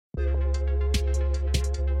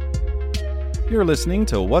You're listening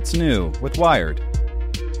to What's New with Wired.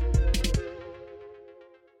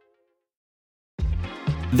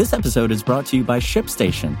 This episode is brought to you by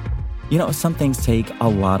ShipStation. You know, some things take a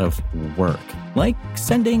lot of work, like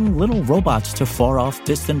sending little robots to far-off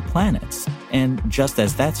distant planets. And just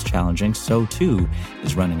as that's challenging, so too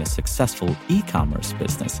is running a successful e-commerce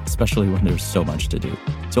business, especially when there's so much to do.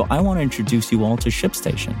 So I want to introduce you all to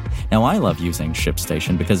ShipStation. Now, I love using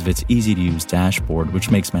ShipStation because of its easy-to-use dashboard,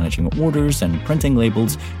 which makes managing orders and printing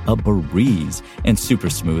labels a breeze and super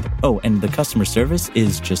smooth. Oh, and the customer service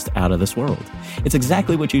is just out of this world. It's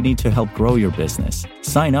exactly what you need to help grow your business.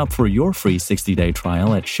 Sign up for your free 60-day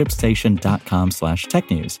trial at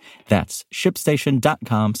shipstation.com/technews. That's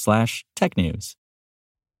shipstation.com/technews.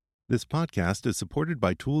 This podcast is supported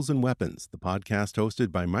by Tools and Weapons, the podcast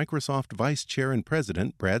hosted by Microsoft Vice Chair and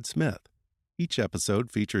President Brad Smith. Each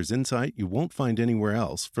episode features insight you won't find anywhere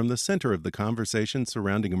else from the center of the conversation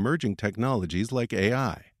surrounding emerging technologies like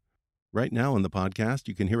AI. Right now on the podcast,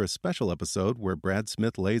 you can hear a special episode where Brad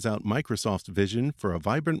Smith lays out Microsoft's vision for a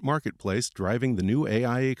vibrant marketplace driving the new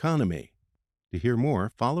AI economy. To hear more,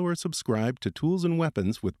 follow or subscribe to Tools and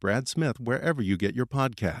Weapons with Brad Smith wherever you get your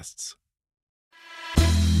podcasts.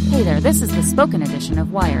 Hey there, this is the spoken edition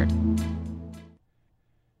of Wired.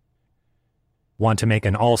 Want to make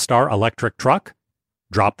an all-star electric truck?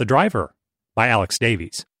 Drop the Driver by Alex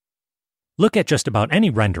Davies. Look at just about any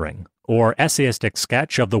rendering or essayistic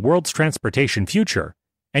sketch of the world's transportation future,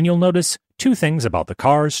 and you'll notice two things about the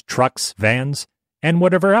cars, trucks, vans, and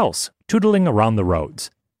whatever else tootling around the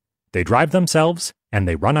roads. They drive themselves, and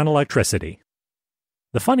they run on electricity.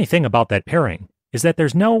 The funny thing about that pairing is that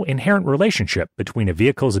there's no inherent relationship between a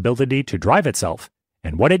vehicle's ability to drive itself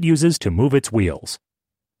and what it uses to move its wheels.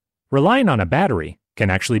 Relying on a battery can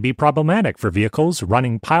actually be problematic for vehicles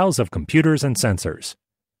running piles of computers and sensors.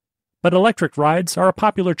 But electric rides are a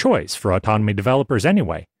popular choice for autonomy developers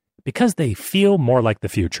anyway, because they feel more like the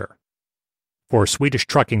future. For Swedish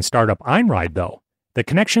trucking startup Einride, though, the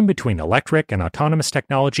connection between electric and autonomous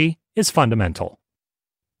technology is fundamental.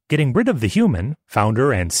 Getting rid of the human,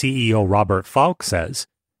 founder and CEO Robert Falk says,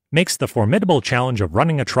 makes the formidable challenge of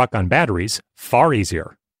running a truck on batteries far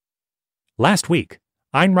easier. Last week,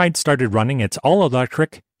 Einride started running its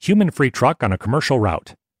all-electric, human-free truck on a commercial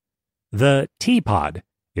route. The T-Pod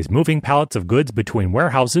is moving pallets of goods between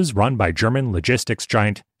warehouses run by German logistics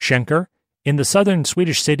giant Schenker in the southern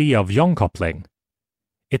Swedish city of Jönköping.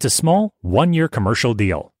 It's a small, one-year commercial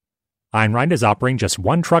deal. Einride is operating just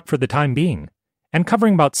one truck for the time being, and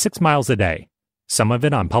covering about 6 miles a day, some of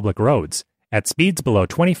it on public roads, at speeds below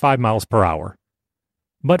 25 miles per hour.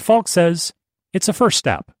 But Falk says it's a first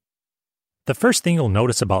step. The first thing you'll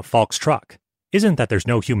notice about Falk's truck isn't that there's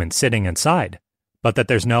no human sitting inside, but that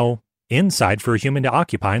there's no inside for a human to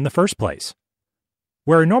occupy in the first place.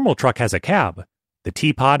 Where a normal truck has a cab, the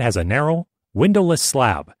T-Pod has a narrow, windowless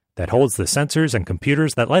slab that holds the sensors and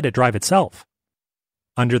computers that let it drive itself.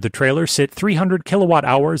 Under the trailer sit 300 kilowatt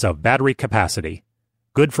hours of battery capacity,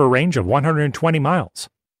 good for a range of 120 miles.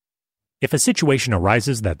 If a situation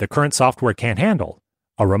arises that the current software can't handle,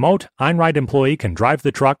 a remote Einride employee can drive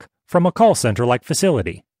the truck from a call center-like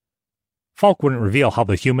facility. Falk wouldn't reveal how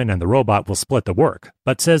the human and the robot will split the work,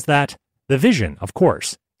 but says that the vision, of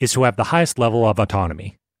course, is to have the highest level of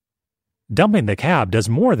autonomy. Dumping the cab does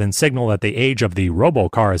more than signal that the age of the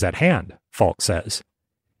robo-car is at hand, Falk says.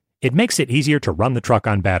 It makes it easier to run the truck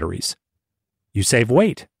on batteries. You save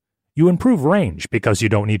weight. You improve range because you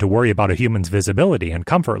don't need to worry about a human's visibility and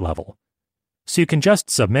comfort level. So you can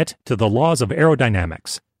just submit to the laws of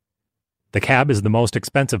aerodynamics. The cab is the most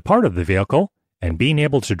expensive part of the vehicle, and being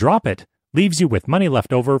able to drop it leaves you with money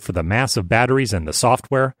left over for the massive batteries and the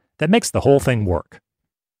software that makes the whole thing work.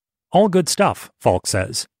 All good stuff, Falk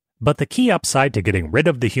says, but the key upside to getting rid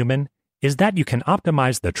of the human is that you can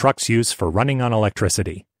optimize the truck's use for running on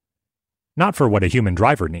electricity. Not for what a human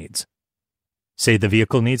driver needs. Say the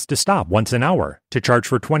vehicle needs to stop once an hour to charge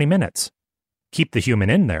for 20 minutes. Keep the human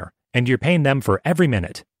in there, and you're paying them for every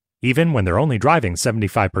minute, even when they're only driving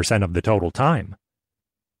 75% of the total time.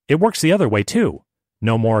 It works the other way too.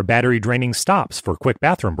 No more battery-draining stops for quick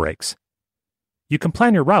bathroom breaks. You can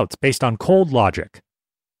plan your routes based on cold logic.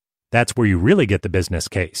 That's where you really get the business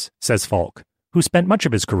case, says Falk, who spent much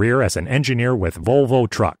of his career as an engineer with Volvo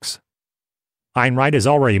Trucks. Einride is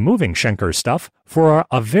already moving Schenker's stuff for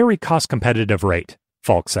a very cost-competitive rate,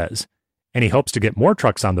 Falk says, and he hopes to get more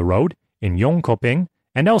trucks on the road in Jönköping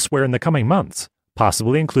and elsewhere in the coming months,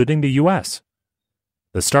 possibly including the U.S.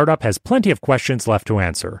 The startup has plenty of questions left to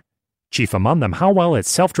answer, chief among them how well its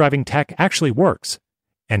self-driving tech actually works,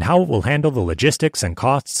 and how it will handle the logistics and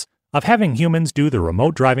costs of having humans do the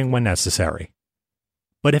remote driving when necessary.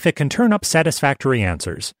 But if it can turn up satisfactory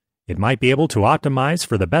answers, it might be able to optimize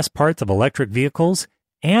for the best parts of electric vehicles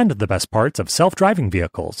and the best parts of self-driving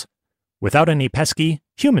vehicles, without any pesky,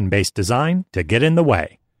 human-based design to get in the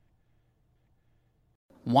way.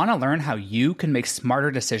 Want to learn how you can make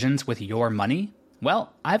smarter decisions with your money?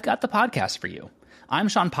 Well, I've got the podcast for you. I'm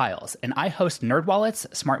Sean Piles, and I host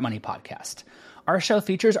NerdWallet's Smart Money Podcast. Our show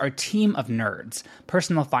features our team of nerds,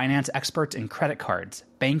 personal finance experts in credit cards,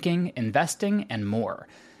 banking, investing, and more.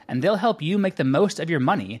 And they'll help you make the most of your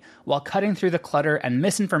money while cutting through the clutter and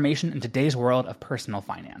misinformation in today's world of personal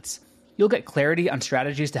finance. You'll get clarity on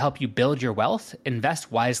strategies to help you build your wealth,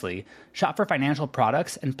 invest wisely, shop for financial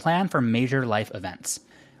products, and plan for major life events.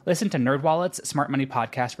 Listen to NerdWallet's Smart Money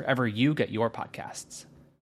Podcast wherever you get your podcasts.